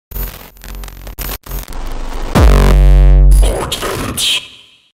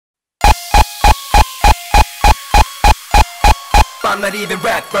I'm not even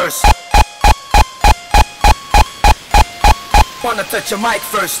rap first. Wanna touch a mic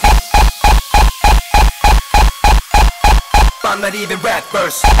first. I'm not even rap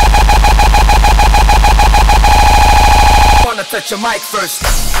first. Wanna touch a mic first.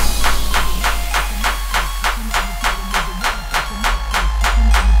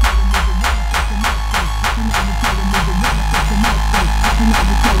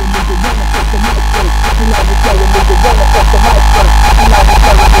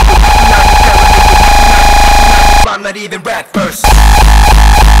 I'm not even rap first.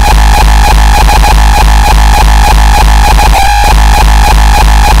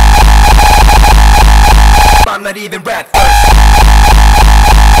 I'm not even rap first.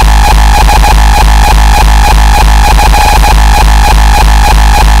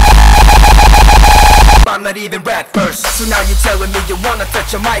 I'm not even rap first. So now you're telling me you wanna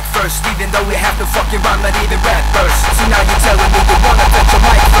touch a mic first, even though we have to fucking rhyme, not even rap first. So now you're telling me you wanna touch a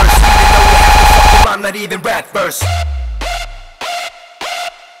mic first, even though we have to fucking rhyme, not even rap first.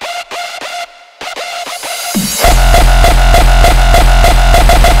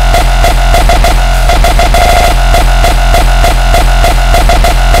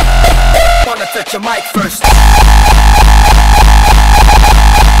 Wanna touch a mic first.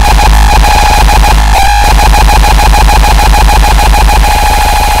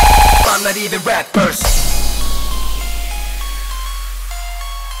 I'm not even rap first.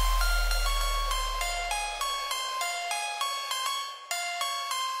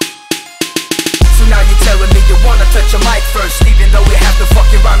 So now you're telling me you wanna touch a mic first, even though we have to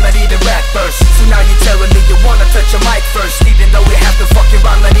fucking rhyme, not even rap first. So now you're telling me you wanna touch a mic first, even though we have to fucking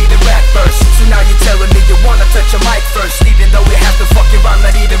rhyme, not even rap first. So now you're telling me you wanna touch a mic first, even though we have to fucking rhyme,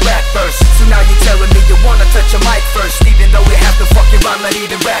 not even rap first. So now you're telling me you wanna touch a mic first, even though we have to fucking rhyme, not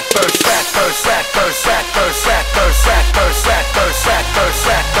even rap first. Rap first, rap first, rap first, rap first, rap first, rap first, rap first,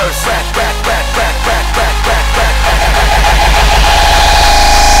 rap first, rap, rap, rap, rap, rap, rap, rap, rap,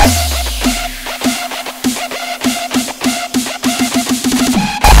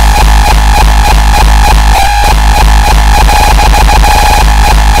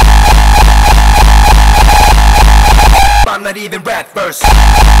 I'm not even rap first.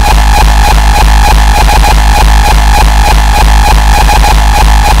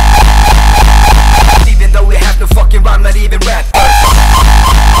 Even though we have to fucking rhyme, not even rap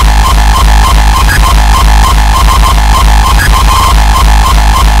first.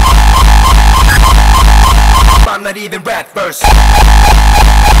 I'm not even rap first.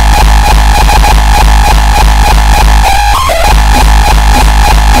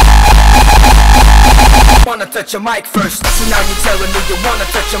 Wanna touch a mic first. So now you're telling me you wanna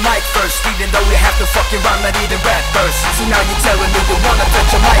touch a mic first, even though we have to fucking rhyme, not even rap first. So now you're telling me you wanna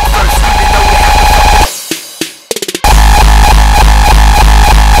touch a mic first, even though we have to fucking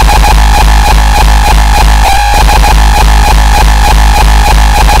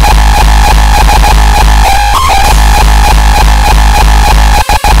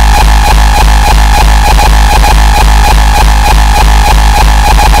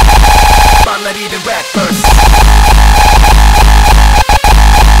I'm not even rap first.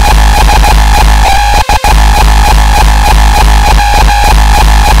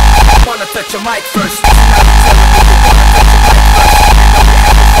 Wanna touch a mic first.